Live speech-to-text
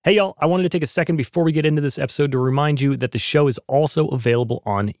Hey, y'all, I wanted to take a second before we get into this episode to remind you that the show is also available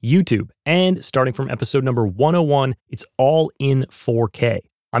on YouTube. And starting from episode number 101, it's all in 4K.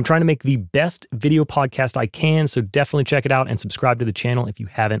 I'm trying to make the best video podcast I can, so definitely check it out and subscribe to the channel if you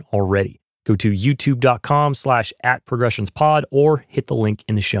haven't already. Go to youtube.com/@progressionspod or hit the link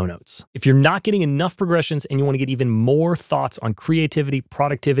in the show notes. If you're not getting enough progressions and you want to get even more thoughts on creativity,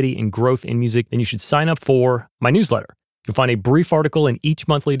 productivity, and growth in music, then you should sign up for my newsletter. You'll find a brief article in each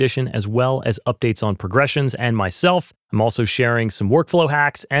monthly edition, as well as updates on progressions and myself. I'm also sharing some workflow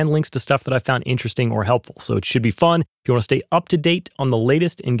hacks and links to stuff that I found interesting or helpful. So it should be fun. If you want to stay up to date on the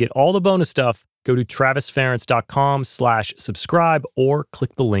latest and get all the bonus stuff, go to travisference.com/subscribe or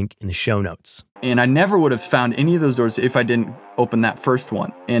click the link in the show notes. And I never would have found any of those doors if I didn't open that first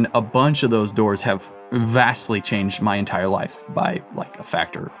one. And a bunch of those doors have vastly changed my entire life by like a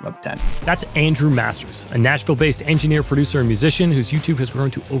factor of 10. That's Andrew Masters, a Nashville-based engineer, producer, and musician whose YouTube has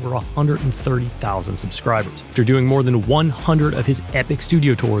grown to over 130,000 subscribers. After doing more than 100 of his epic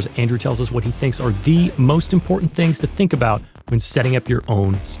studio tours, Andrew tells us what he thinks are the most important things to think about when setting up your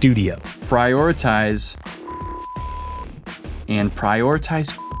own studio. Prioritize.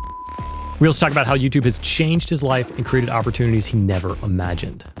 We also talk about how YouTube has changed his life and created opportunities he never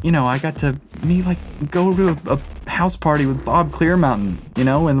imagined. You know, I got to go to a house party with Bob Clearmountain,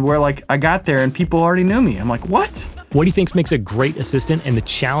 and where I got there and people already knew me. I'm like, what? What he thinks makes a great assistant and the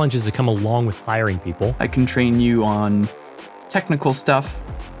challenges that come along with hiring people. I can train you on technical stuff,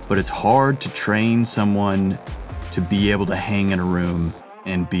 but it's hard to train someone to be able to hang in a room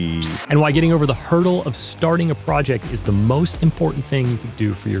and why getting over the hurdle of starting a project is the most important thing you can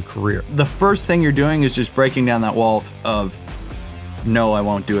do for your career. The first thing you're doing is just breaking down that wall of no, I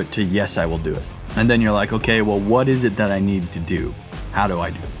won't do it to yes, I will do it. And then you're like, okay, well, what is it that I need to do? How do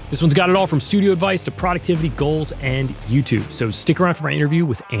I do it? This one's got it all from studio advice to productivity goals and YouTube. So stick around for my interview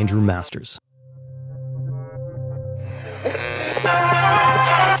with Andrew Masters.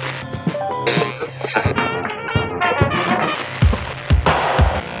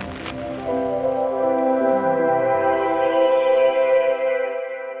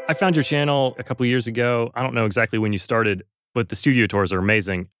 I found your channel a couple years ago. I don't know exactly when you started, but the studio tours are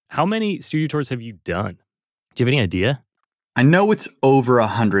amazing. How many studio tours have you done? Do you have any idea? I know it's over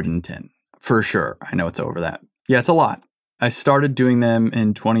 110, for sure. I know it's over that. Yeah, it's a lot. I started doing them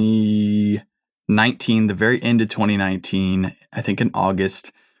in 2019, the very end of 2019, I think in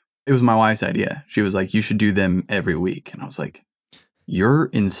August. It was my wife's idea. She was like, you should do them every week. And I was like, you're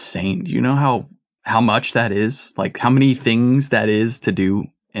insane. Do you know how much that is? Like how many things that is to do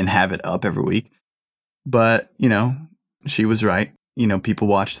and have it up every week? But, she was right. People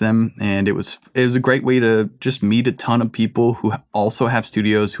watched them, and it was a great way to just meet a ton of people who also have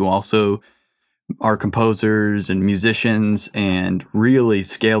studios, who also are composers and musicians, and really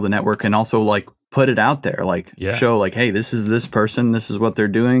scale the network, and also put it out there, show hey, this is this person, this is what they're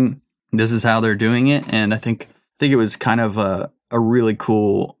doing, this is how they're doing it. And I think it was kind of a really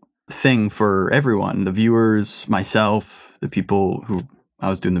cool thing for everyone, the viewers, myself, the people who I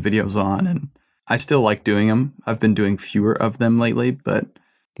was doing the videos on, and I still like doing them. I've been doing fewer of them lately, but...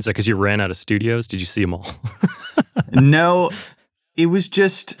 Is that because you ran out of studios? Did you see them all? No, it was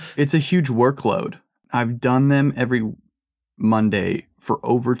just, it's a huge workload. I've done them every Monday for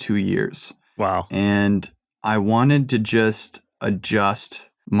over 2 years. Wow. And I wanted to just adjust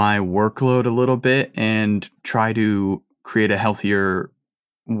my workload a little bit and try to create a healthier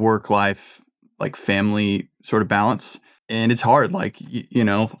work-life, family sort of balance. And it's hard.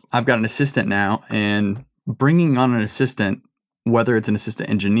 I've got an assistant now, and bringing on an assistant, whether it's an assistant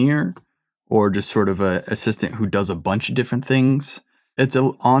engineer or just sort of an assistant who does a bunch of different things, it's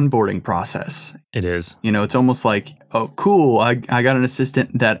an onboarding process. It is. It's almost like, oh, cool, I got an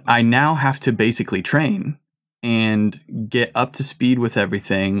assistant that I now have to basically train and get up to speed with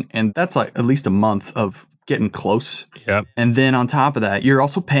everything. And that's at least a month of getting close. Yep. And then on top of that, you're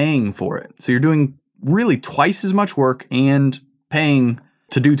also paying for it. So you're doing really twice as much work and paying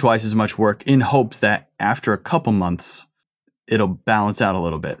to do twice as much work in hopes that after a couple months, it'll balance out a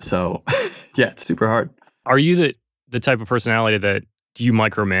little bit. So yeah, it's super hard. Are you the type of personality that do you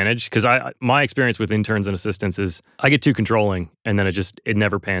micromanage? Because my experience with interns and assistants is I get too controlling, and then it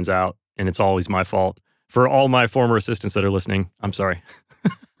never pans out, and it's always my fault. For all my former assistants that are listening, I'm sorry.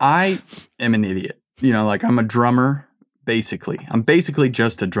 I am an idiot. I'm a drummer, basically. I'm basically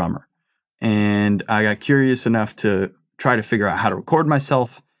just a drummer. And I got curious enough to try to figure out how to record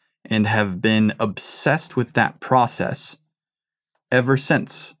myself, and have been obsessed with that process ever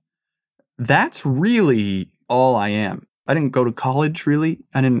since. That's really all I am. I didn't go to college, really.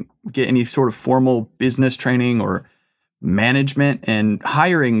 I didn't get any sort of formal business training or management, and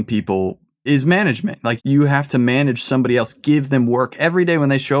hiring people is management. Like, you have to manage somebody else, give them work every day when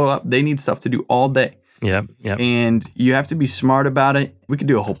they show up. They need stuff to do all day. Yeah. Yeah. And you have to be smart about it. We could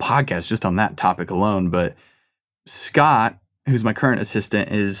do a whole podcast just on that topic alone. But Scott, who's my current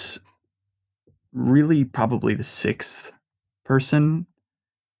assistant, is really probably the 6th person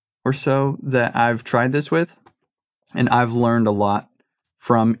or so that I've tried this with. And I've learned a lot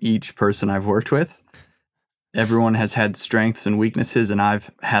from each person I've worked with. Everyone has had strengths and weaknesses, and I've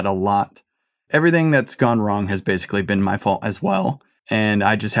had a lot. Everything that's gone wrong has basically been my fault as well. And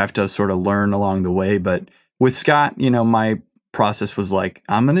I just have to sort of learn along the way. But with Scott, my process was like,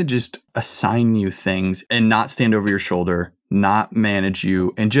 I'm going to just assign you things and not stand over your shoulder, not manage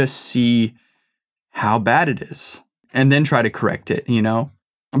you, and just see how bad it is. And then try to correct it,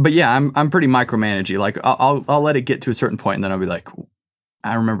 But yeah, I'm pretty micromanagey. Like, I'll let it get to a certain point, and then I'll be like,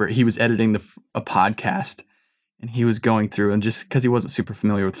 I remember he was editing a podcast, and he was going through, and just because he wasn't super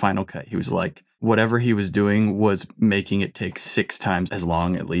familiar with Final Cut, he was like, whatever he was doing was making it take 6 times as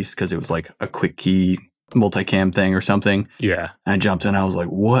long, at least, because it was like a quick key multicam thing or something. Yeah. And I jumped in. I was like,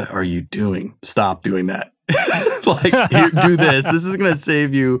 what are you doing? Stop doing that. Like, here, do this. This is going to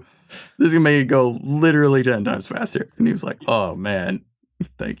save you. This is going to make it go literally 10 times faster. And he was like, oh, man,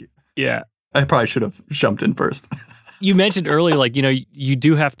 thank you. Yeah. I probably should have jumped in first. You mentioned earlier, like, you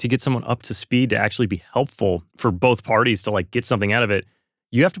do have to get someone up to speed to actually be helpful for both parties to like get something out of it.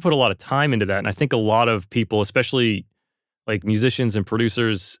 You have to put a lot of time into that. And I think a lot of people, especially like musicians and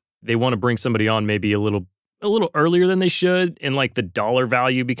producers, they want to bring somebody on maybe a little earlier than they should. And like the dollar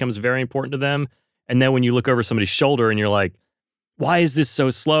value becomes very important to them. And then when you look over somebody's shoulder and you're like, why is this so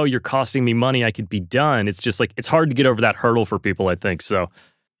slow? You're costing me money. I could be done. It's just like, it's hard to get over that hurdle for people, I think. So,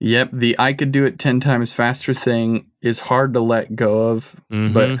 yep. The I could do it 10 times faster thing is hard to let go of.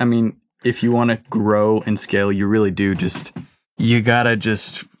 Mhm. But I mean, if you want to grow and scale, you really do you gotta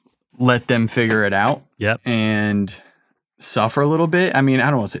just let them figure it out. Yep. And suffer a little bit. I mean,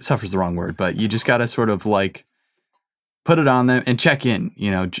 I don't want to say suffer's the wrong word, but you just gotta sort of like put it on them and check in,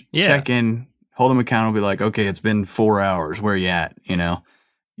 check in, hold them accountable, be like, okay, it's been 4 hours. Where you at?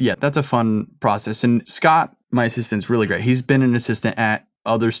 Yeah, that's a fun process. And Scott, my assistant's really great. He's been an assistant at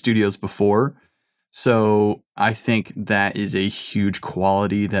other studios before. So I think that is a huge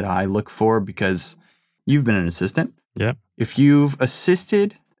quality that I look for, because you've been an assistant. Yeah. If you've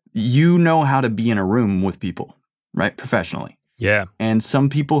assisted, you know how to be in a room with people, right? Professionally. Yeah. And some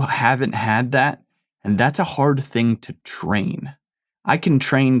people haven't had that. And that's a hard thing to train. I can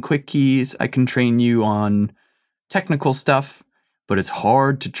train quick keys. I can train you on technical stuff, but it's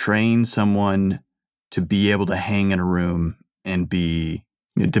hard to train someone to be able to hang in a room and be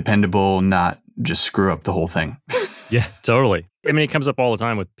dependable, not just screw up the whole thing. Yeah, totally. I mean, it comes up all the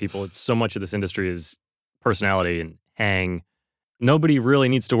time with people. It's so much of this industry is personality and hang. Nobody really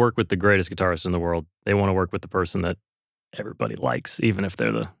needs to work with the greatest guitarist in the world. They want to work with the person that everybody likes, even if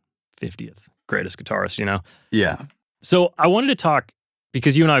they're the 50th greatest guitarist, Yeah. So I wanted to talk,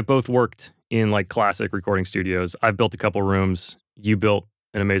 because you and I both worked in like classic recording studios. I've built a couple rooms. You built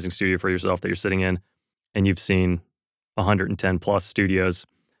an amazing studio for yourself that you're sitting in, and you've seen 110 plus studios.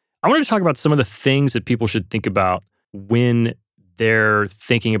 I wanted to talk about some of the things that people should think about when they're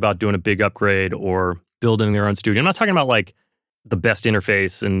thinking about doing a big upgrade or building their own studio. I'm not talking about like the best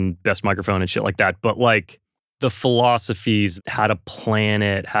interface and best microphone and shit like that, but like the philosophies, how to plan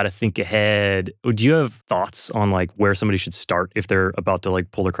it, how to think ahead. Do you have thoughts on like where somebody should start if they're about to like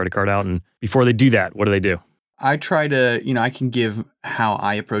pull their credit card out? And before they do that, what do they do? I try to, I can give how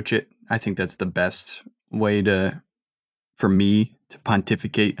I approach it. I think that's the best way for me to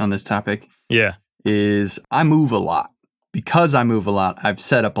pontificate on this topic. Yeah. Is I move a lot. Because I move a lot, I've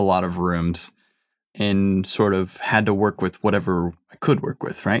set up a lot of rooms and sort of had to work with whatever I could work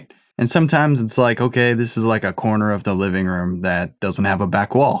with, right? And sometimes it's like, okay, this is like a corner of the living room that doesn't have a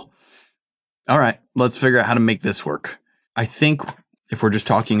back wall. All right, let's figure out how to make this work. I think if we're just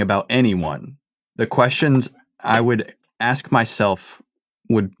talking about anyone, the questions I would ask myself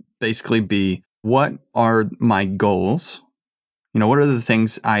would basically be, what are my goals? What are the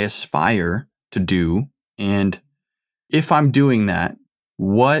things I aspire to do? And if I'm doing that,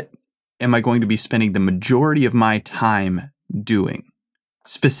 what am I going to be spending the majority of my time doing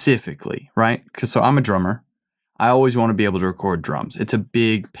specifically, right? So I'm a drummer. I always want to be able to record drums. It's a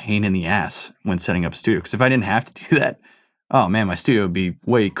big pain in the ass when setting up a studio, because if I didn't have to do that, oh man, my studio would be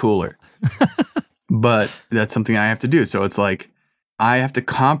way cooler. But that's something I have to do. So it's like I have to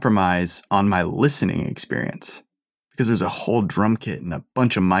compromise on my listening experience, because there's a whole drum kit and a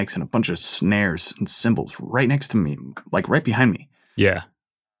bunch of mics and a bunch of snares and cymbals right next to me, like right behind me. Yeah.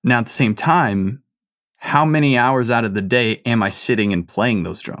 Now, at the same time, how many hours out of the day am I sitting and playing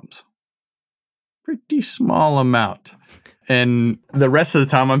those drums? Pretty small amount. And the rest of the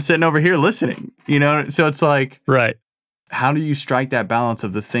time I'm sitting over here listening, So it's like, Right. how do you strike that balance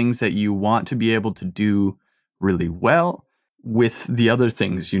of the things that you want to be able to do really well with the other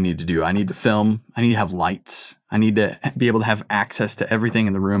things you need to do? I need to film. I need to have lights. I need to be able to have access to everything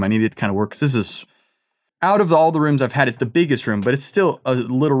in the room. I need it to kind of work. 'Cause this is, out of all the rooms I've had, it's the biggest room, but it's still a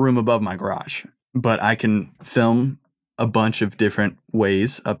little room above my garage. But I can film a bunch of different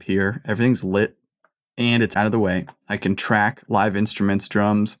ways up here. Everything's lit and it's out of the way. I can track live instruments,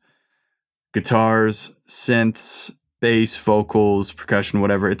 drums, guitars, synths, bass, vocals, percussion,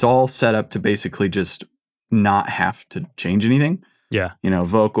 whatever. It's all set up to basically just not have to change anything. Yeah.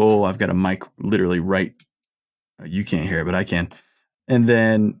 Vocal, I've got a mic literally right. You can't hear it, but I can. And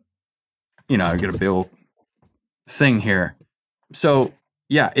then, I've got a big old thing here. So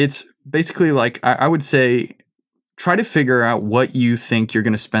yeah, it's basically like, I would say, try to figure out what you think you're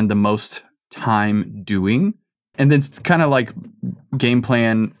going to spend the most time doing. And then kind of like game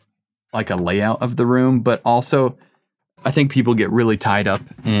plan, like a layout of the room. But also, I think people get really tied up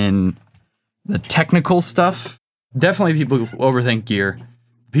in the technical stuff. Definitely people overthink gear.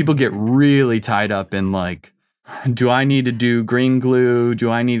 People get really tied up in like, do I need to do green glue?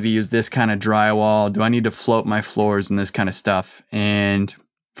 Do I need to use this kind of drywall? Do I need to float my floors and this kind of stuff? And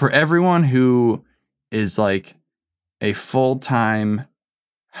for everyone who is like a full-time,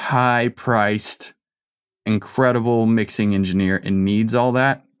 high-priced, incredible mixing engineer and needs all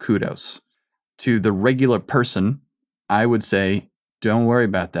that, kudos. To the regular person, I would say, don't worry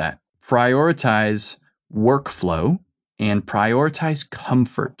about that. Prioritize workflow and prioritize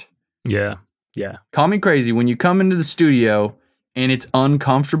comfort. Yeah. Yeah. Call me crazy. When you come into the studio and it's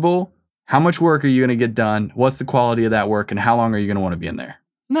uncomfortable, how much work are you going to get done? What's the quality of that work? And how long are you going to want to be in there?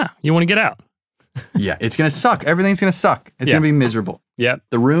 No, you want to get out. Yeah, it's going to suck. Everything's going to suck. It's going to be miserable. Yeah.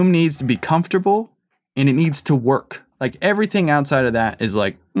 The room needs to be comfortable and it needs to work. Like everything outside of that is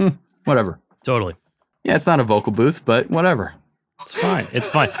like, whatever. Totally. Yeah, it's not a vocal booth, but whatever. It's fine. It's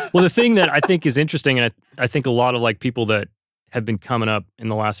fine. Well, the thing that I think is interesting, and I think a lot of like people that have been coming up in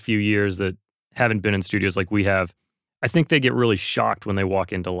the last few years that haven't been in studios like we have, I think they get really shocked when they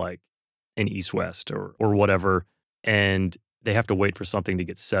walk into like an East West or whatever, and they have to wait for something to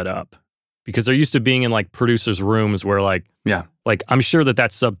get set up because they're used to being in like producers' rooms where like I'm sure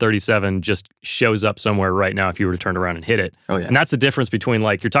that Sub 37 just shows up somewhere right now if you were to turn around and hit it. Oh yeah. And that's the difference between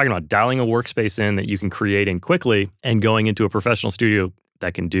like you're talking about dialing a workspace in that you can create in quickly and going into a professional studio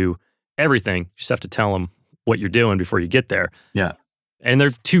that can do everything. You just have to tell them what you're doing before you get there. Yeah. And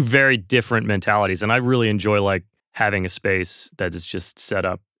they're two very different mentalities. And I really enjoy like having a space that is just set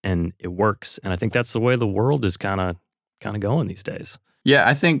up and it works. And I think that's the way the world is kind of going these days. Yeah,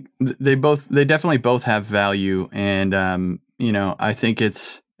 I think they definitely both have value. And, I think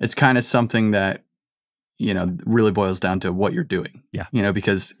it's kind of something that, really boils down to what you're doing. Yeah.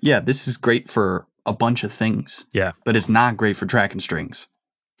 Because, this is great for a bunch of things. Yeah. But it's not great for tracking strings.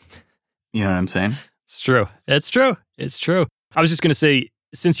 You know what I'm saying? It's true. It's true. It's true. I was just going to say,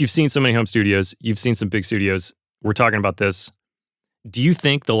 since you've seen so many home studios, you've seen some big studios, we're talking about this. Do you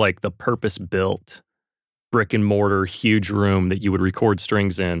think the purpose-built brick and mortar huge room that you would record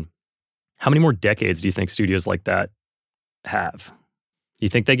strings in, how many more decades do you think studios like that have? Do you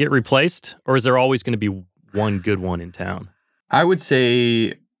think they get replaced, or is there always going to be one good one in town? I would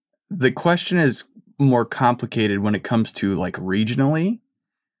say the question is more complicated when it comes to like regionally.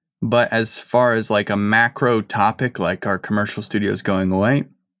 But as far as like a macro topic, like our commercial studios going away,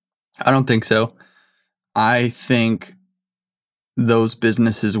 I don't think so. I think those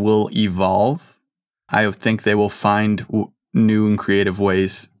businesses will evolve. I think they will find new and creative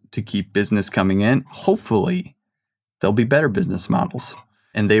ways to keep business coming in. Hopefully, there'll be better business models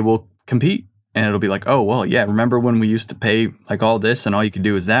and they will compete. And it'll be like, oh, well, yeah, remember when we used to pay like all this and all you could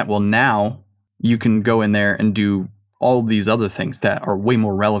do is that? Well, now you can go in there and do all these other things that are way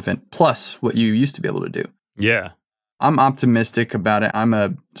more relevant, plus what you used to be able to do. Yeah. I'm optimistic about it. I'm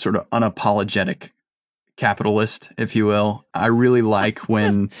a sort of unapologetic capitalist, if you will. I really like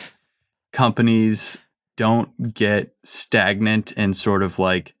when companies don't get stagnant and sort of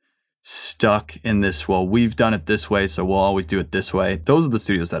like stuck in this, well, we've done it this way, so we'll always do it this way. Those are the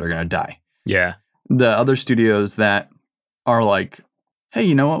studios that are going to die. Yeah. The other studios that are like, hey,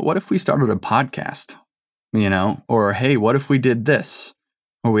 you know what? What if we started a podcast? Or hey, what if we did this?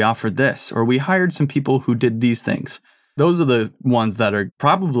 Or we offered this? Or we hired some people who did these things. Those are the ones that are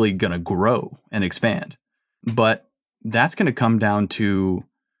probably going to grow and expand. But that's going to come down to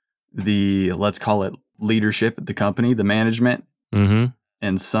the, let's call it leadership at the company, the management. Mm-hmm.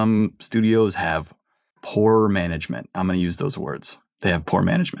 And some studios have poor management. I'm going to use those words. They have poor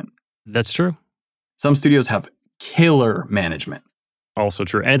management. That's true. Some studios have killer management. Also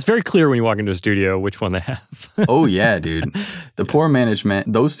true. And it's very clear when you walk into a studio which one they have. Oh, yeah, dude. The poor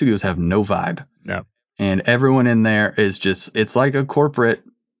management, those studios have no vibe. No. And everyone in there is just, it's like a corporate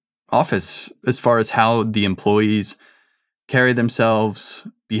office as far as how the employees carry themselves,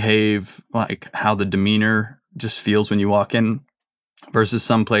 behave, like how the demeanor just feels when you walk in versus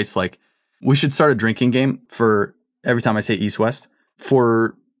someplace like, we should start a drinking game for every time I say East West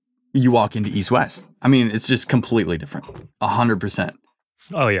for you walk into East West. I mean, it's just completely different. 100%.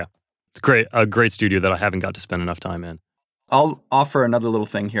 Oh, yeah. It's great. A great studio that I haven't got to spend enough time in. I'll offer another little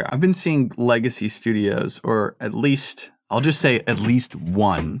thing here. I've been seeing legacy studios, or at least, I'll just say at least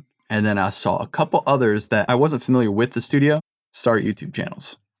one. And then I saw a couple others that I wasn't familiar with the studio start YouTube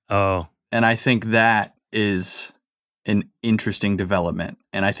channels. Oh, And I think that is an interesting development.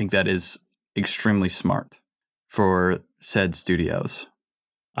 And I think that is extremely smart for said studios.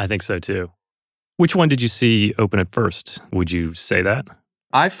 I think so too. Which one did you see open at first? Would you say that?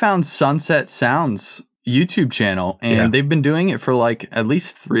 I found Sunset Sounds YouTube channel, and they've been doing it for like at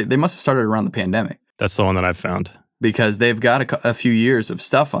least 3. They must have started around the pandemic That's the one that I've found. because they've got a few years of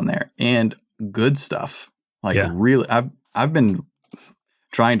stuff on there and good stuff. Like really, I've been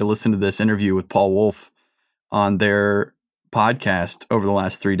trying to listen to this interview with Paul Wolf on their podcast over the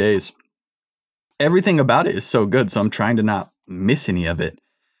last 3 days. Everything about it is so good, so I'm trying to not miss any of it.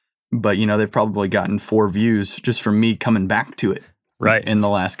 But, you know, they've probably gotten 4 views just from me coming back to it in the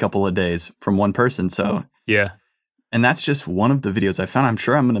last couple of days from one person. So, yeah. And that's just one of the videos I found. I'm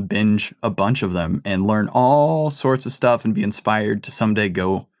sure I'm going to binge a bunch of them and learn all sorts of stuff and be inspired to someday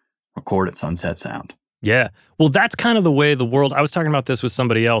go record at Sunset Sound. Yeah. Well, that's kind of the way the world, I was talking about this with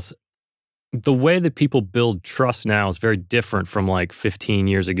somebody else. The way that people build trust now is very different from like 15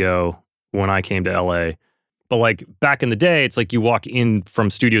 years ago when I came to LA. But like back in the day, it's like you walk in from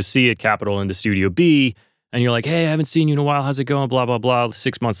Studio C at Capitol into Studio B, and you're like, hey, I haven't seen you in a while. How's it going? Blah, blah, blah.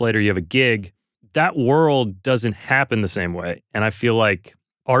 6 months later, you have a gig. That world doesn't happen the same way. And I feel like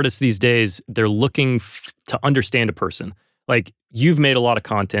artists these days, they're looking to understand a person. Like you've made a lot of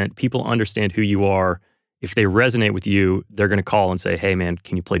content. People understand who you are. If they resonate with you, they're going to call and say, hey, man,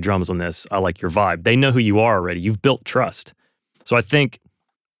 can you play drums on this? I like your vibe. They know who you are already. You've built trust. So I think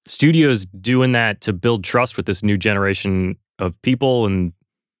studios doing that to build trust with this new generation of people and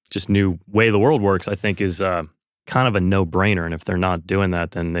just new way the world works, I think is kind of a no-brainer. And if they're not doing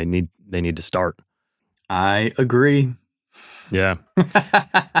that, then they need to start. I agree. Yeah.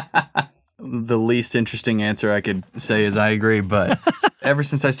 The least interesting answer I could say is I agree. But ever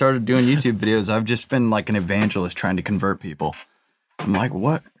since I started doing YouTube videos, I've just been like an evangelist trying to convert people. I'm like,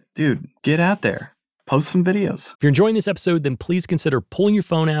 what? Dude, get out there. Post some videos. If you're enjoying this episode, then please consider pulling your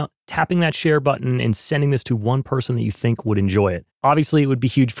phone out, tapping that share button, and sending this to one person that you think would enjoy it. Obviously, it would be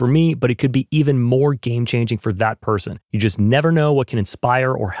huge for me, but it could be even more game-changing for that person. You just never know what can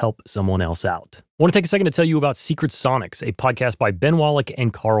inspire or help someone else out. I want to take a second to tell you about Secret Sonics, a podcast by Ben Wallach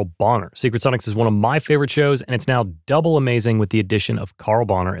and Carl Bonner. Secret Sonics is one of my favorite shows, and it's now double amazing with the addition of Carl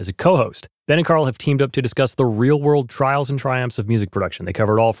Bonner as a co-host. Ben and Carl have teamed up to discuss the real-world trials and triumphs of music production. They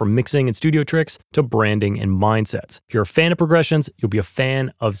cover it all from mixing and studio tricks to branding and mindsets. If you're a fan of progressions, you'll be a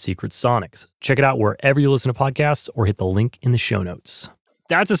fan of Secret Sonics. Check it out wherever you listen to podcasts or hit the link in the show notes.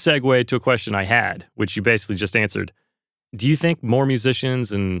 That's a segue to a question I had, which you basically just answered. Do you think more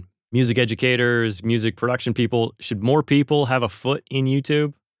musicians and music educators, music production people, should more people have a foot in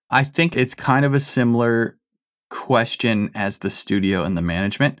YouTube? I think it's kind of a similar question as the studio and the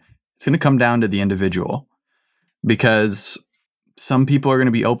management. It's going to come down to the individual because some people are going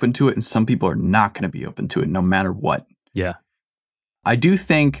to be open to it and some people are not going to be open to it no matter what. Yeah. I do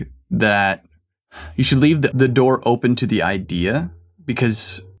think that you should leave the door open to the idea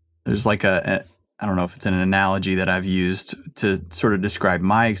because there's like I don't know if it's an analogy that I've used to sort of describe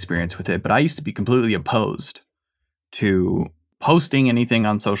my experience with it, but I used to be completely opposed to posting anything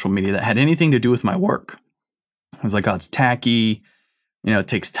on social media that had anything to do with my work. I was like, oh, it's tacky. You know, it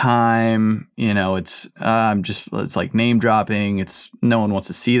takes time. You know, it's like name dropping. No one wants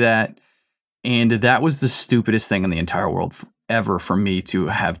to see that. And that was the stupidest thing in the entire world ever for me to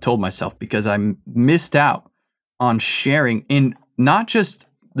have told myself because I missed out on sharing in not just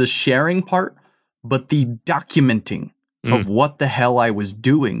the sharing part, but the documenting of what the hell I was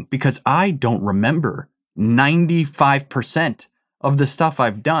doing because I don't remember 95% of the stuff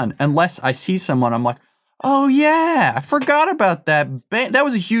I've done unless I see someone I'm like, oh yeah, I forgot about that band. That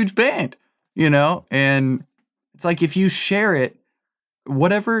was a huge band, you know? And it's like, if you share it,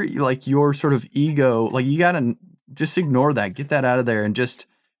 whatever, like your sort of ego, like you got to just ignore that, get that out of there and just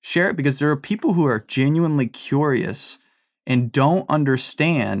share it, because there are people who are genuinely curious and don't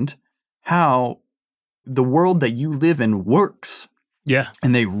understand how the world that you live in works. Yeah.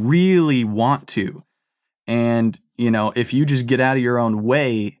 And they really want to. And, if you just get out of your own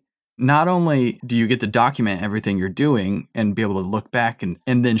way, not only do you get to document everything you're doing and be able to look back and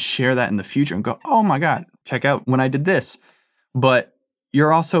then share that in the future and go, oh my God, check out when I did this. But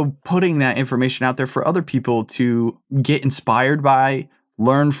you're also putting that information out there for other people to get inspired by,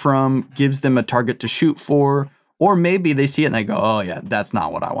 learn from, gives them a target to shoot for, or maybe they see it and they go, oh yeah, that's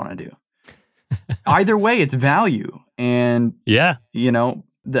not what I want to do. Either way, it's value. And, yeah, the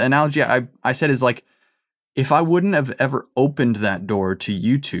analogy I said is like, if I wouldn't have ever opened that door to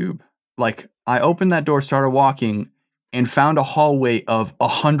YouTube, like I opened that door, started walking, and found a hallway of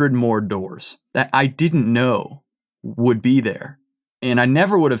 100 more doors that I didn't know would be there. And I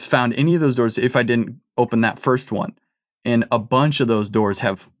never would have found any of those doors if I didn't open that first one. And a bunch of those doors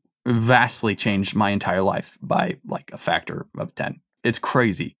have vastly changed my entire life by like a factor of 10. It's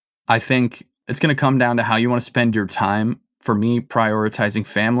crazy. I think it's going to come down to how you want to spend your time. For me, prioritizing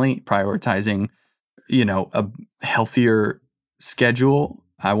family, prioritizing, a healthier schedule.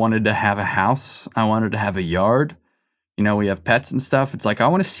 I wanted to have a house. I wanted to have a yard. We have pets and stuff. It's like, I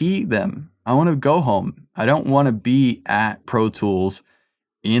want to see them. I want to go home. I don't want to be at Pro Tools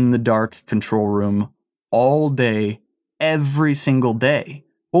in the dark control room all day, every single day,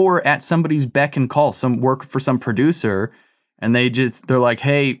 or at somebody's beck and call, some work for some producer. And they're like,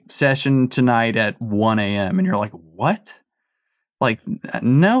 hey, session tonight at 1 a.m. And you're like, what? Like,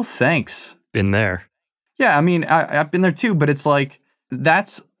 no, thanks. Been there. Yeah, I mean, I've been there too, but it's like,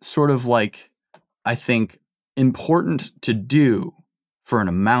 that's sort of like, I think, important to do for an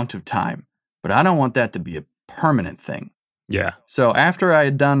amount of time, but I don't want that to be a permanent thing. Yeah. So after I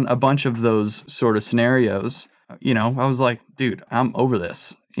had done a bunch of those sort of scenarios, I was like, dude, I'm over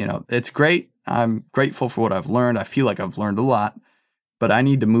this. It's great. I'm grateful for what I've learned. I feel like I've learned a lot, but I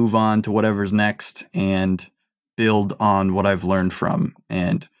need to move on to whatever's next and build on what I've learned from.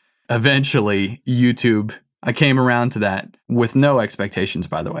 And eventually, YouTube, I came around to that with no expectations,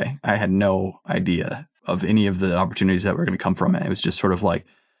 by the way. I had no idea of any of the opportunities that were going to come from it. It was just sort of like,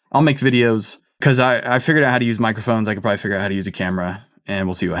 I'll make videos because I figured out how to use microphones. I could probably figure out how to use a camera, and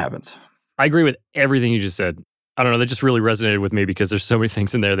we'll see what happens. I agree with everything you just said. I don't know, that just really resonated with me because there's so many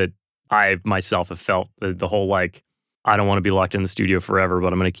things in there that I myself have felt. The whole like, I don't want to be locked in the studio forever,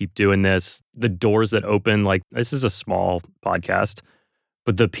 but I'm going to keep doing this. The doors that open, like this is a small podcast,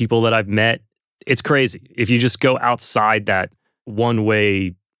 but the people that I've met, it's crazy. If you just go outside that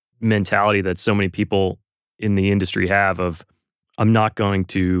one-way mentality that so many people in the industry have of, I'm not going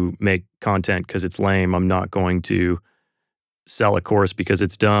to make content because it's lame. I'm not going to sell a course because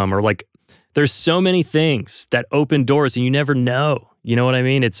it's dumb. Or like, there's so many things that open doors and you never know. You know what I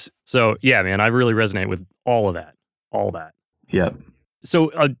mean? It's so, yeah, man, I really resonate with all of that. All that. Yep.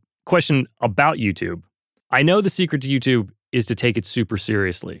 So a question about YouTube. I know the secret to YouTube is to take it super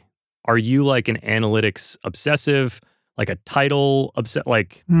seriously. Are you like an analytics obsessive, like a title obsessive?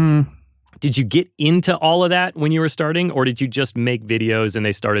 Like, did you get into all of that when you were starting, or did you just make videos and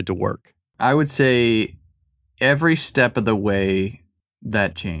they started to work? I would say every step of the way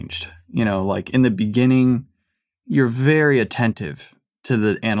that changed. Like in the beginning, you're very attentive to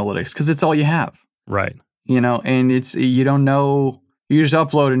the analytics because it's all you have. Right. And it's, you don't know, you just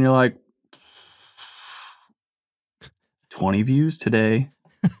upload and you're like, 20 views today.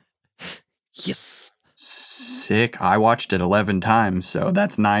 Yes. Sick. I watched it 11 times, so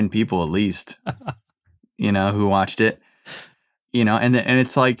that's 9 people at least, who watched it. And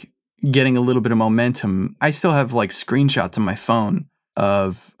it's like getting a little bit of momentum. I still have like screenshots on my phone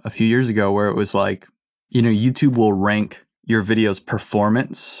of a few years ago where it was like, YouTube will rank your video's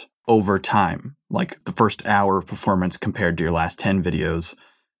performance over time, like the first hour of performance compared to your last 10 videos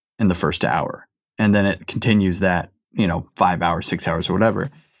in the first hour. And then it continues that, 5 hours, 6 hours or whatever.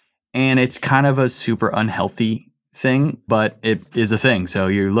 And it's kind of a super unhealthy thing, but it is a thing. So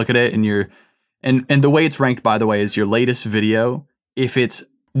you look at it and and the way it's ranked, by the way, is your latest video. If it's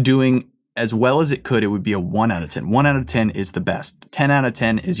doing as well as it could, it would be a 1 out of 10. 1 out of 10 is the best. 10 out of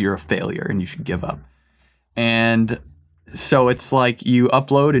 10 is you're a failure and you should give up. And so it's like you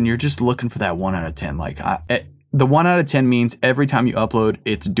upload and you're just looking for that 1 out of 10. Like the 1 out of 10 means every time you upload,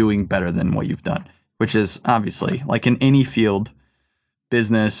 it's doing better than what you've done, which is obviously like in any field,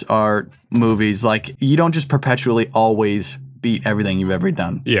 business, art, movies, like you don't just perpetually always beat everything you've ever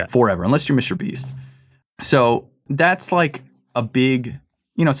done forever, unless you're Mr. Beast. So that's like a big,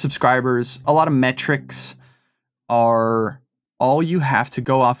 subscribers, a lot of metrics are all you have to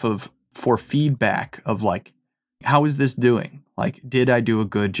go off of for feedback of like, how is this doing? Like, did I do a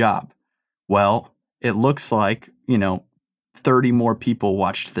good job? Well, it looks like, 30 more people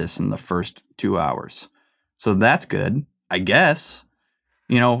watched this in the first 2 hours. So that's good, I guess.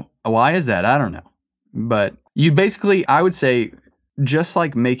 Why is that? I don't know. But you basically, I would say, just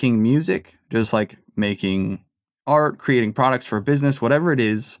like making music, just like making art, creating products for a business, whatever it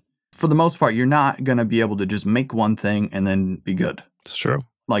is, for the most part, you're not going to be able to just make one thing and then be good. It's true.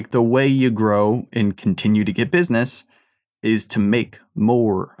 Like, the way you grow and continue to get business is to make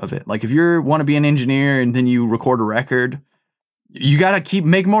more of it. Like, if you want to be an engineer and then you record a record, you got to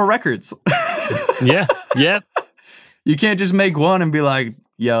make more records. Yeah. You can't just make one and be like,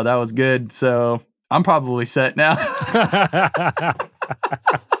 yo, that was good, so I'm probably set now.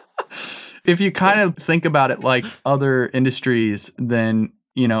 If you kind of think about it like other industries, then,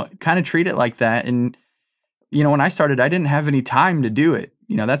 kind of treat it like that. And, when I started, I didn't have any time to do it.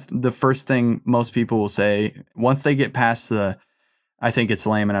 That's the first thing most people will say. Once they get past I think it's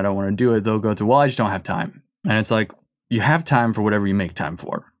lame and I don't want to do it, they'll go to, well, I just don't have time. And it's like, you have time for whatever you make time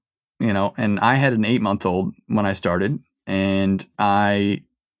for, and I had an 8-month-old when I started, and I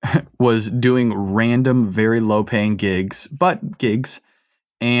was doing random, very low paying gigs,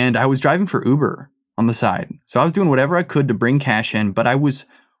 and I was driving for Uber on the side. So I was doing whatever I could to bring cash in, but I was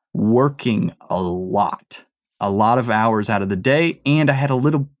working a lot of hours out of the day, and I had a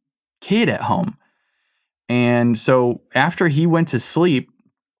little kid at home. And so after he went to sleep,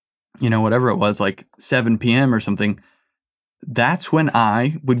 whatever it was, like 7 p.m. or something, that's when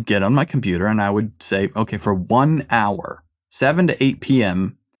I would get on my computer and I would say, okay, for 1 hour, 7 to 8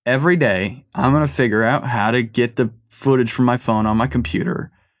 p.m. every day, I'm going to figure out how to get the footage from my phone on my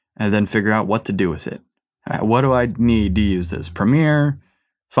computer and then figure out what to do with it. What do I need to use this? Premiere,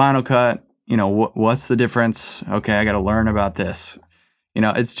 Final Cut, what's the difference? Okay, I got to learn about this.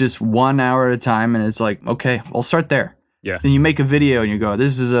 It's just 1 hour at a time, and it's like, okay, I'll start there. Yeah. Then you make a video and you go,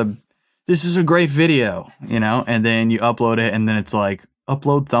 this is a great video, and then you upload it, and then it's like,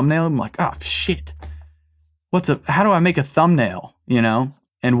 upload thumbnail. I'm like, oh shit. How do I make a thumbnail?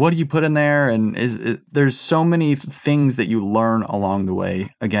 And what do you put in there? And there's so many things that you learn along the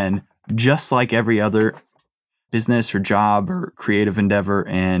way. Again, just like every other business or job or creative endeavor.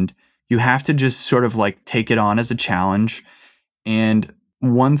 And you have to just sort of like take it on as a challenge. And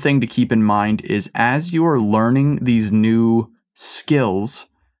one thing to keep in mind is as you are learning these new skills,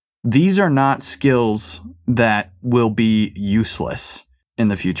 these are not skills that will be useless in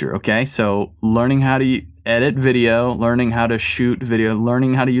the future, okay? So learning how to edit video, learning how to shoot video,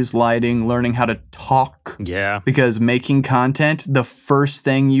 learning how to use lighting, learning how to talk. Yeah. Because making content, the first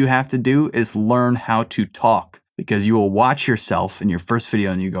thing you have to do is learn how to talk, because you will watch yourself in your first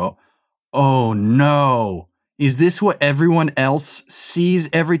video and you go, oh no, is this what everyone else sees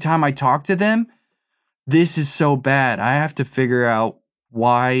every time I talk to them? This is so bad. I have to figure out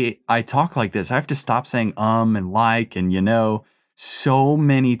why I talk like this. I have to stop saying and like and so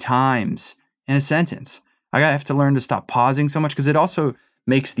many times in a sentence. I have to learn to stop pausing so much, because it also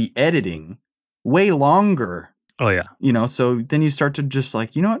makes the editing way longer. Oh yeah. So then you start to just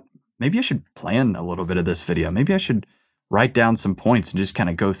like, what? Maybe I should plan a little bit of this video. Maybe I should write down some points and just kind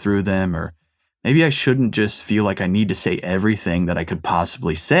of go through them. Or maybe I shouldn't just feel like I need to say everything that I could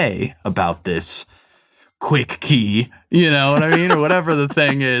possibly say about this quick key, you know what I mean? Or whatever the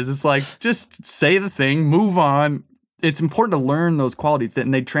thing is. It's like, just say the thing, move on. It's important to learn those qualities,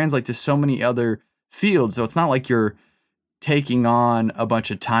 and they translate to so many other fields. So it's not like you're taking on a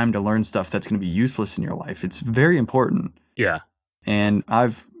bunch of time to learn stuff that's going to be useless in your life. It's very important. Yeah. And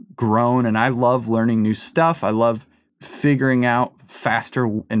I've grown, and I love learning new stuff. I love figuring out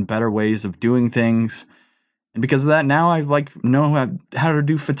faster and better ways of doing things. And because of that, now I know how to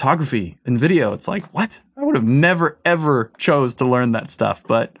do photography and video. It's like, what? I would have never, ever chose to learn that stuff.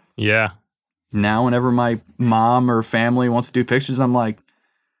 But yeah, now whenever my mom or family wants to do pictures, I'm like,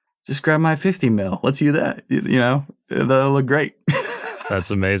 just grab my 50 mil. Let's do that. That'll look great. That's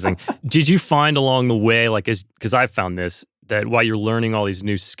amazing. Did you find along the way, because I found this, that while you're learning all these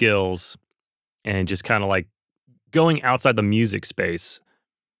new skills and just kind of like going outside the music space,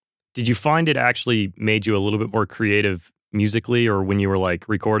 did you find it actually made you a little bit more creative musically, or when you were like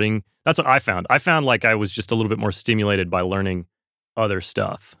recording? That's what I found. I found like I was just a little bit more stimulated by learning other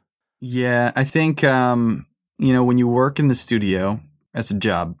stuff. Yeah, I think, when you work in the studio as a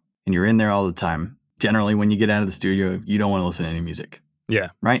job and you're in there all the time, generally when you get out of the studio, you don't want to listen to any music. Yeah.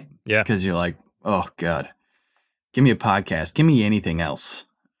 Right? Yeah. Because you're like, oh God, give me a podcast. Give me anything else.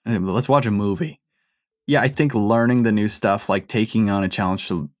 Let's watch a movie. Yeah, I think learning the new stuff, like taking on a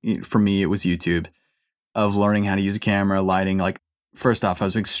challenge, for me, it was YouTube, of learning how to use a camera, lighting. Like, first off, I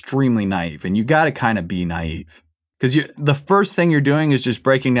was extremely naive, and you got to kind of be naive, Because the first thing you're doing is just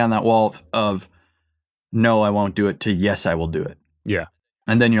breaking down that wall of no, I won't do it to yes, I will do it. Yeah.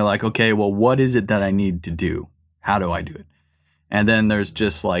 And then you're like, okay, well, what is it that I need to do? How do I do it? And then there's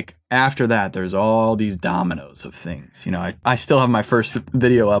just like, after that, there's all these dominoes of things. You know, I still have my first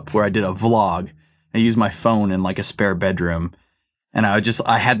video up where I did a vlog. I used my phone in like a spare bedroom. And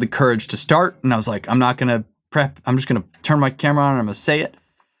I had the courage to start. And I was like, I'm not going to prep. I'm just going to turn my camera on and I'm going to say it.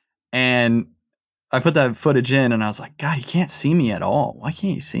 And I put that footage in and I was like, God, you can't see me at all. Why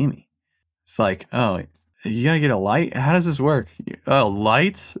can't you see me? It's like, oh, you got to get a light? How does this work? Oh,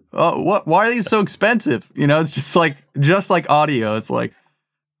 lights? Oh, what? Why are these so expensive? You know, it's just like audio. It's like,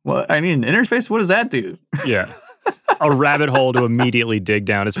 what? I need an interface? What does that do? Yeah. A rabbit hole to immediately dig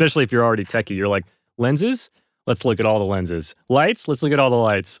down, especially if you're already techie. You're like, lenses? Let's look at all the lenses. Lights? Let's look at all the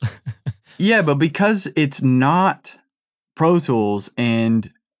lights. Yeah, but because it's not Pro Tools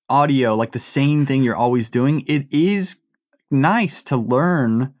and audio, like the same thing you're always doing, it is nice to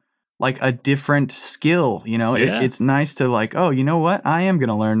learn like a different skill, you know? Yeah. It's nice to like, oh, you know what? I am going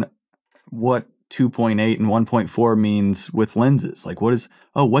to learn what 2.8 and 1.4 means with lenses. Like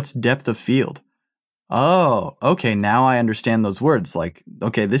what's depth of field? Oh, okay, now I understand those words. Like,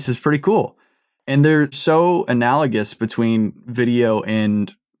 okay, this is pretty cool. And they're so analogous between video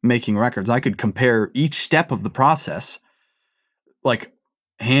and making records. I could compare each step of the process like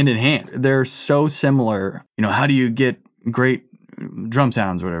hand in hand. They're so similar. You know, how do you get great drum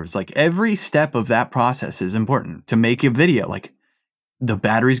sounds or whatever? It's like every step of that process is important to make a video. Like the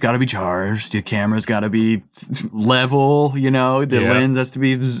battery's got to be charged, the camera's got to be level, you know, the lens has to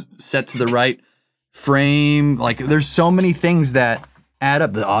be set to the right frame. Like there's so many things that add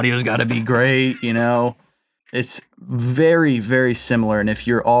up. The audio's got to be great, you know. It's very, very similar. And if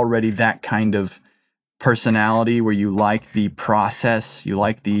you're already that kind of personality where you like the process, you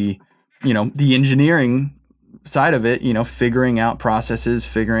like the, you know, the engineering side of it, you know, figuring out processes,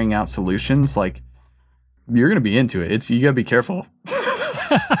 figuring out solutions, like you're going to be into it. You got to be careful.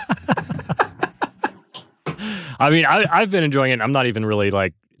 I mean, I've been enjoying it. I'm not even really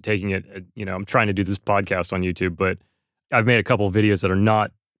like taking it, you know, I'm trying to do this podcast on YouTube, but I've made a couple of videos that are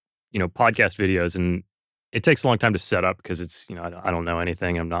not, you know, podcast videos, and it takes a long time to set up because it's, you know, I don't know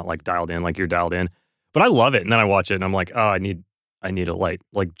anything. I'm not like dialed in like you're dialed in, but I love it. And then I watch it and I'm like, oh, I need a light.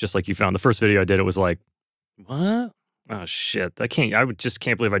 Like just like you found the first video I did, it was like, what? Oh shit. Just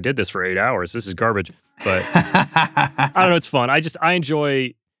can't believe I did this for 8 hours. This is garbage. But I don't know. It's fun. I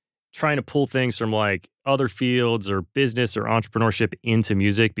enjoy trying to pull things from like other fields or business or entrepreneurship into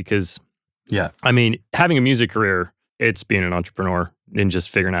music because, yeah, I mean, having a music career, it's being an entrepreneur and just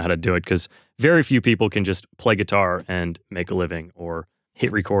figuring out how to do it because very few people can just play guitar and make a living or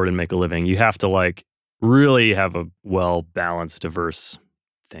hit record and make a living. You have to like really have a well-balanced, diverse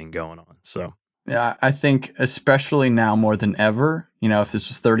thing going on. So, yeah, I think especially now more than ever, you know, if this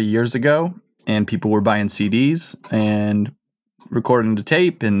was 30 years ago and people were buying CDs and recording to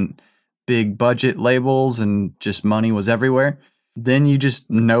tape and big budget labels and just money was everywhere, then you just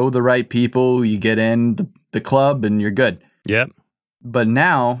know the right people, you get in the club and you're good. Yep. But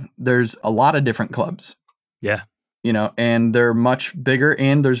now there's a lot of different clubs. Yeah. You know, and they're much bigger,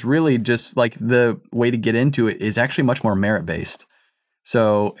 and there's really just like the way to get into it is actually much more merit based.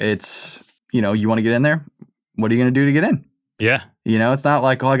 So it's, you know, you want to get in there, what are you going to do to get in? Yeah. You know, it's not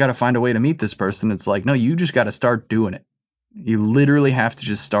like, oh, I got to find a way to meet this person. It's like, no, you just got to start doing it. You literally have to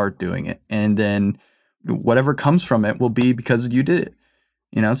just start doing it. And then whatever comes from it will be because you did it.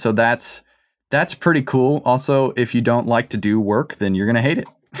 You know, so that's pretty cool. Also, if you don't like to do work, then you're going to hate it.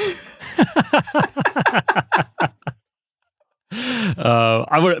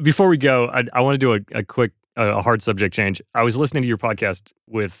 Before we go, I want to do a quick, hard subject change. I was listening to your podcast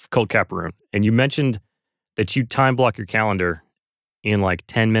with Colt Caparoon, and you mentioned that you time block your calendar in like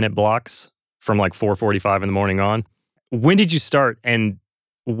 10-minute blocks from like 4:45 in the morning on. When did you start, and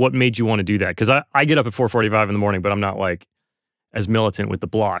what made you want to do that? Because I get up at 4:45 in the morning, but I'm not like as militant with the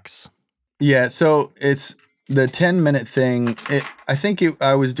blocks. Yeah, so it's the 10-minute thing. I think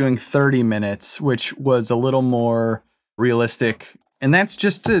I was doing 30 minutes, which was a little more realistic. And that's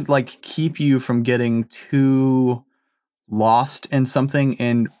just to like keep you from getting too lost in something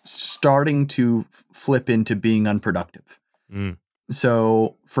and starting to flip into being unproductive. Mm.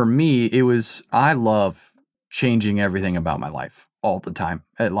 So for me, I love changing everything about my life all the time.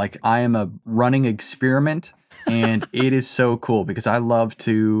 Like I am a running experiment. And it is so cool because I love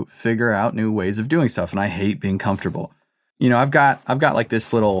to figure out new ways of doing stuff, and I hate being comfortable. You know, I've got like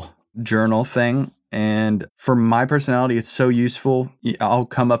this little journal thing, and for my personality, it's so useful. I'll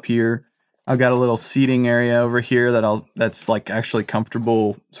come up here. I've got a little seating area over here that's like actually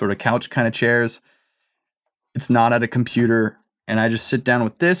comfortable, sort of couch kind of chairs. it's not at a computer, and I just sit down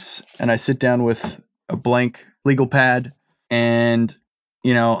with this, and I sit down with a blank legal pad, and,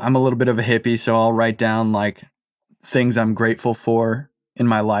 I'm a little bit of a hippie, so I'll write down like things I'm grateful for in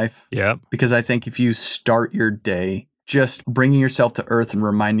my life. Yeah. Because I think if you start your day just bringing yourself to earth and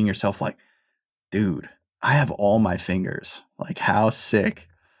reminding yourself like, dude, I have all my fingers. Like, how sick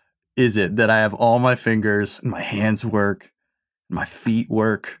is it that I have all my fingers and my hands work, and my feet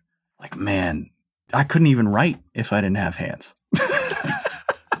work? Like, man, I couldn't even write if I didn't have hands.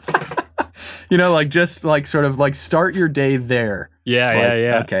 Like just like sort of like start your day there. Yeah,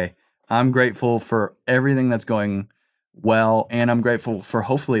 yeah. Okay, I'm grateful for everything that's going well, and I'm grateful for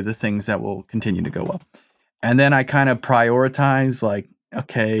hopefully the things that will continue to go well. And then I kind of prioritize like,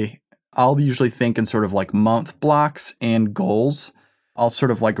 okay, I'll usually think in sort of like month blocks and goals. I'll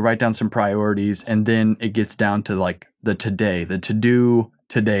sort of like write down some priorities, and then it gets down to like the to-do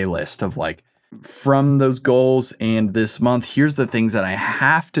today list of like, from those goals and this month, here's the things that I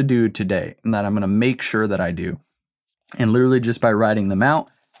have to do today and that I'm going to make sure that I do. And literally just by writing them out,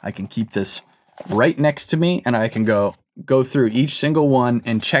 I can keep this right next to me, and I can go through each single one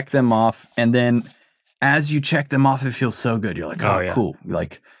and check them off. And then as you check them off, it feels so good. You're like, oh yeah, cool.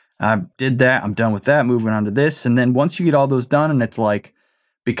 Like, I did that. I'm done with that. Moving on to this. And then once you get all those done, and it's like,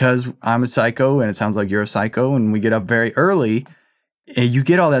 because I'm a psycho and it sounds like you're a psycho, and we get up very early, you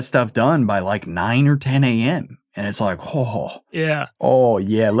get all that stuff done by like 9 or 10 a.m. And it's like, oh yeah,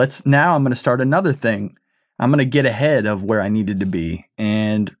 now I'm going to start another thing. I'm going to get ahead of where I needed to be.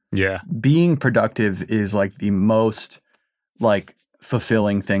 And being productive is like the most like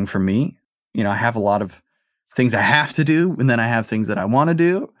fulfilling thing for me. I have a lot of things I have to do, and then I have things that I want to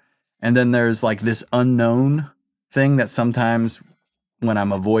do. And then there's like this unknown thing that sometimes when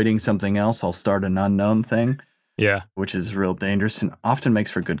I'm avoiding something else, I'll start an unknown thing. Yeah. Which is real dangerous and often makes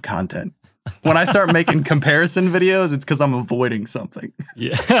for good content. When I start making comparison videos, it's because I'm avoiding something.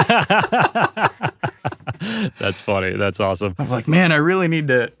 Yeah. That's funny. That's awesome. I'm like, man, I really need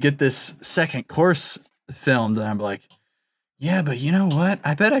to get this second course filmed. And I'm like, yeah, but you know what?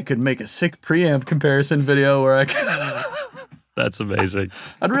 I bet I could make a sick preamp comparison video where I could... That's amazing.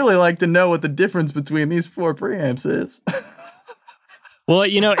 I'd really like to know what the difference between these 4 preamps is. Well,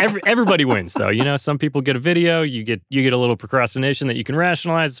 everybody wins though. Some people get a video, you get a little procrastination that you can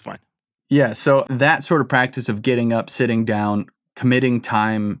rationalize. It's fine. Yeah. So that sort of practice of getting up, sitting down, committing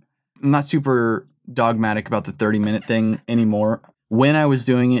time. I'm not super dogmatic about the 30-minute thing anymore. When I was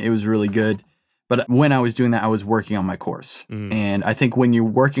doing it, it was really good. But when I was doing that, I was working on my course. And I think when you're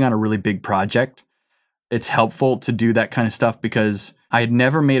working on a really big project, it's helpful to do that kind of stuff, because I had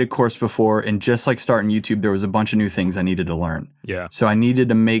never made a course before, and just like starting YouTube, there was a bunch of new things I needed to learn. Yeah. So I needed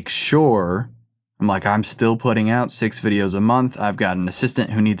to make sure, I'm still putting out 6 videos a month. I've got an assistant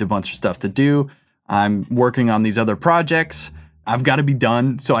who needs a bunch of stuff to do. I'm working on these other projects. I've got to be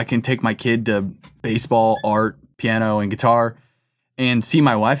done so I can take my kid to baseball, art, piano, and guitar, and see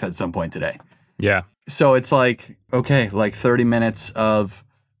my wife at some point today. Yeah. So it's like, okay, like 30 minutes of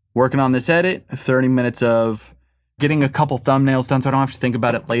working on this edit, 30 minutes of getting a couple thumbnails done so I don't have to think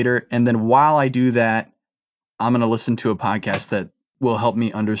about it later. And then while I do that, I'm going to listen to a podcast that will help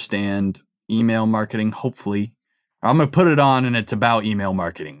me understand email marketing, hopefully. I'm going to put it on and it's about email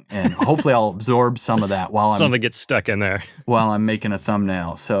marketing. And hopefully I'll absorb some of that while something gets stuck in there. While I'm making a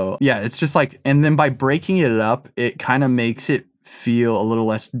thumbnail. So yeah, it's just like, and then by breaking it up, it kind of makes it feel a little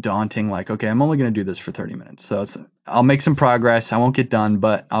less daunting. Like, okay, I'm only going to do this for 30 minutes. So I'll make some progress. I won't get done,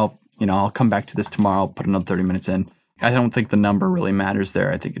 but I'll come back to this tomorrow. I'll put another 30 minutes in. I don't think the number really matters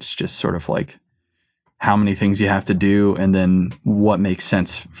there. I think it's just sort of like how many things you have to do, and then what makes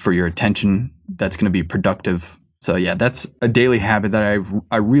sense for your attention that's going to be productive. So yeah, that's a daily habit that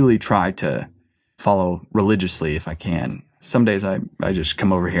I really try to follow religiously if I can. Some days I just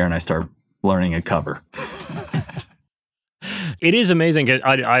come over here and I start learning a cover. It is amazing.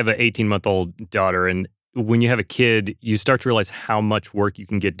 I have an 18-month-old daughter, and when you have a kid, you start to realize how much work you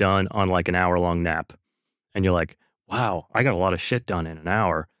can get done on like an hour-long nap. And you're like, wow, I got a lot of shit done in an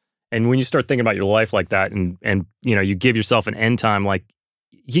hour. And when you start thinking about your life like that, and you give yourself an end time, like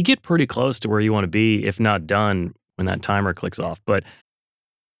you get pretty close to where you want to be, if not done, when that timer clicks off. But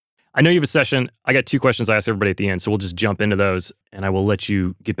I know you have a session. I got 2 questions I ask everybody at the end, so we'll just jump into those, and I will let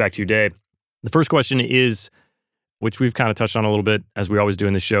you get back to your day. The first question is, which we've kind of touched on a little bit, as we always do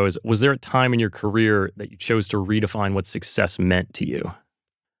in the show, is, was there a time in your career that you chose to redefine what success meant to you?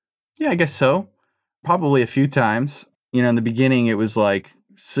 Yeah, I guess so. Probably a few times. In the beginning, it was like,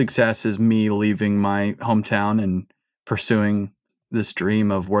 success is me leaving my hometown and pursuing this dream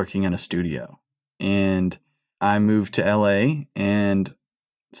of working in a studio. And I moved to LA and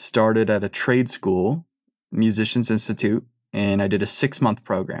started at a trade school Musicians Institute, and I did a 6-month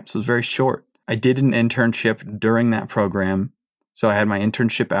program. So it was very short. I did an internship during that program. So I had my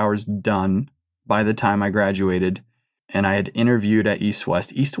internship hours done by the time I graduated, and I had interviewed at East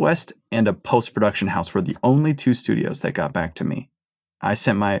West. East West and a post-production house were the only 2 studios that got back to me. I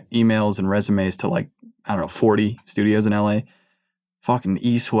sent my emails and resumes to like, I don't know, 40 studios in LA. Fucking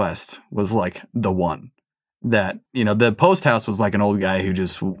East West was like the one that, you know, the post house was like an old guy who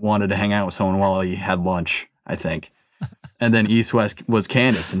just wanted to hang out with someone while he had lunch, I think. And then East West was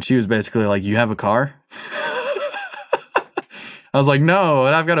Candace, and she was basically like, "You have a car?" I was like, "No,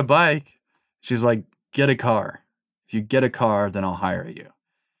 I've got a bike." She's like, "Get a car. If you get a car, then I'll hire you."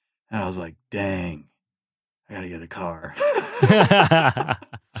 And I was like, "Dang, I gotta get a car."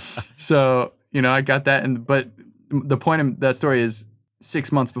 So, you know, I got that. But the point of that story is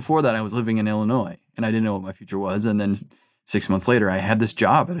 6 months before that, I was living in Illinois and I didn't know what my future was. And then 6 months later, I had this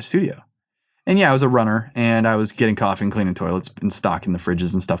job at a studio. And yeah, I was a runner and I was getting coffee and cleaning toilets and stocking the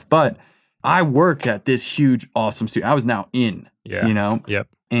fridges and stuff. But I worked at this huge, awesome studio. I was now in, you know? Yep.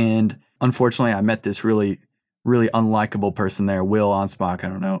 And unfortunately, I met this really, really unlikable person there, Will Anspach. I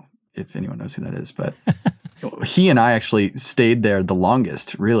don't know if anyone knows who that is, but he and I actually stayed there the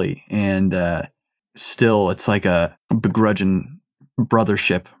longest, really. And still, it's like a begrudging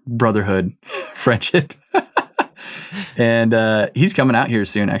brotherhood, friendship. And he's coming out here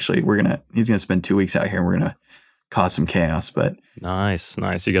soon. Actually, he's gonna spend 2 weeks out here, and we're gonna cause some chaos. But nice.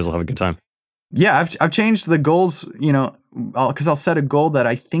 You guys will have a good time. Yeah, I've changed the goals. You know, because I'll set a goal that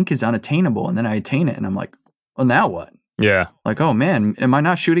I think is unattainable, and then I attain it, and I'm like, well, now what? Yeah. Like, oh man, am I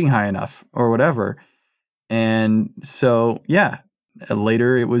not shooting high enough or whatever? And so, yeah,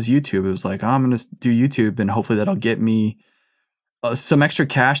 later it was YouTube. It was like, oh, I'm going to do YouTube and hopefully that'll get me some extra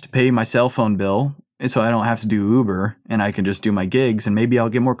cash to pay my cell phone bill. And so I don't have to do Uber and I can just do my gigs. And maybe I'll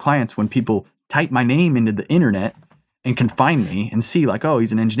get more clients when people type my name into the internet and can find me and see like, oh,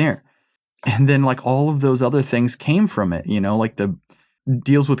 he's an engineer. And then like all of those other things came from it, you know, like the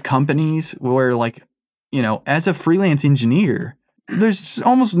deals with companies where like, you know, as a freelance engineer, there's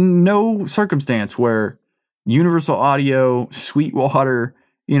almost no circumstance where Universal Audio, Sweetwater,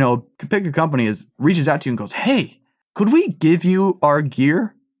 you know, pick a company reaches out to you and goes, "Hey, could we give you our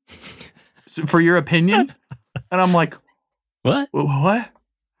gear for your opinion?" And I'm like, "What? What?"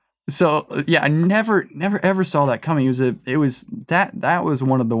 So yeah, I never ever saw that coming. That was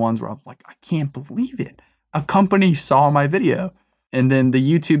one of the ones where I was like, I can't believe it. A company saw my video. And then the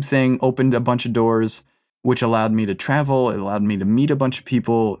YouTube thing opened a bunch of doors, which allowed me to travel. It allowed me to meet a bunch of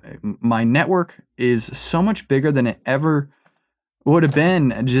people. My network is so much bigger than it ever would have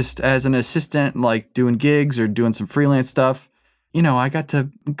been just as an assistant, like doing gigs or doing some freelance stuff. You know, I got to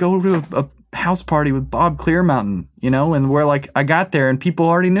go to a house party with Bob Clearmountain, you know, and where like I got there and people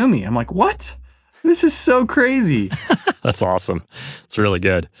already knew me. I'm like, what? This is so crazy. That's awesome. It's really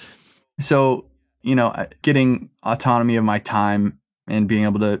good. So, you know, getting autonomy of my time and being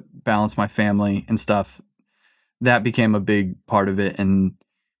able to balance my family and stuff, that became a big part of it. And,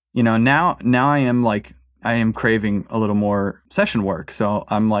 you know, now I am craving a little more session work. So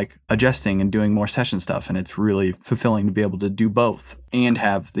I'm like adjusting and doing more session stuff. And it's really fulfilling to be able to do both and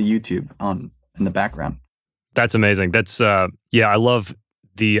have the YouTube on in the background. That's amazing. That's, I love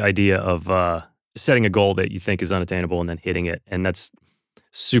the idea of setting a goal that you think is unattainable and then hitting it. And that's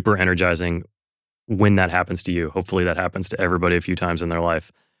super energizing when that happens to you. Hopefully that happens to everybody a few times in their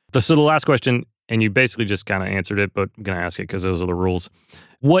life. So the last question, and you basically just kind of answered it, but I'm going to ask it because those are the rules.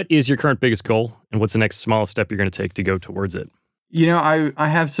 What is your current biggest goal, and what's the next smallest step you're going to take to go towards it? You know, I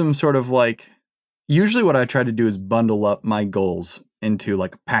have some sort of like, usually what I try to do is bundle up my goals into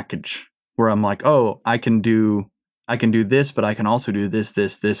like a package where I'm like, oh, I can do this, but I can also do this,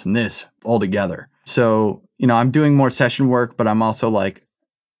 and this all together. So, you know, I'm doing more session work, but I'm also like,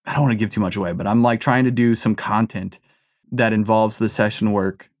 I don't want to give too much away, but I'm like trying to do some content that involves the session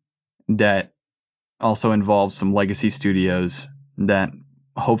work that also involves some legacy studios that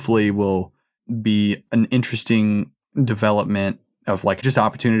hopefully will be an interesting development of like just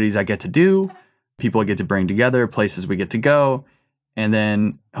opportunities I get to do, people I get to bring together, places we get to go. And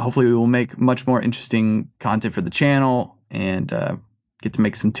then hopefully we will make much more interesting content for the channel and get to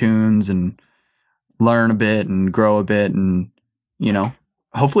make some tunes and learn a bit and grow a bit. And, you know,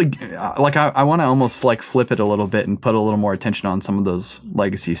 hopefully like I want to almost like flip it a little bit and put a little more attention on some of those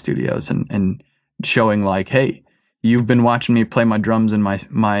legacy studios and showing like, hey, you've been watching me play my drums in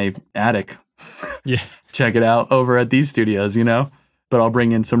my attic. Yeah. Check it out over at these studios, you know? But I'll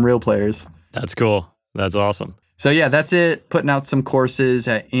bring in some real players. That's cool. That's awesome. So yeah, that's it. Putting out some courses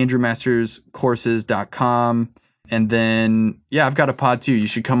at andrewmasterscourses.com. And then, yeah, I've got a pod too. You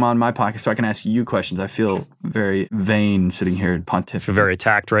should come on my podcast so I can ask you questions. I feel very vain sitting here and pontificating. Feel very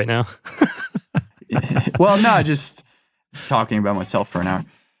attacked right now. Well, no, just talking about myself for an hour.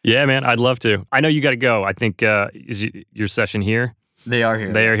 Yeah, man, I'd love to. I know you got to go. I think is your session here? They are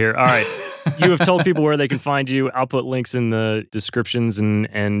here. They are here. All right. You have told people where they can find you. I'll put links in the descriptions,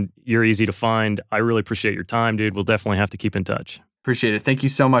 and you're easy to find. I really appreciate your time, dude. We'll definitely have to keep in touch. Appreciate it. Thank you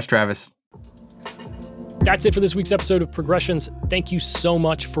so much, Travis. That's it for this week's episode of Progressions. Thank you so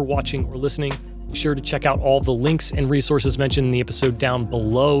much for watching or listening. Be sure to check out all the links and resources mentioned in the episode down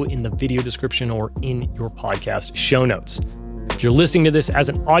below in the video description or in your podcast show notes. If you're listening to this as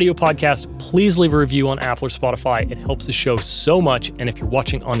an audio podcast, please leave a review on Apple or Spotify. It helps the show so much. And if you're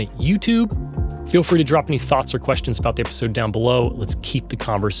watching on YouTube, feel free to drop any thoughts or questions about the episode down below. Let's keep the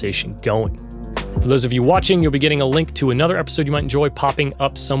conversation going. For those of you watching, you'll be getting a link to another episode you might enjoy popping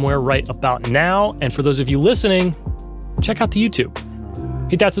up somewhere right about now. And for those of you listening, check out the YouTube.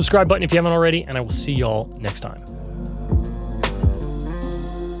 Hit that subscribe button if you haven't already, and I will see y'all next time.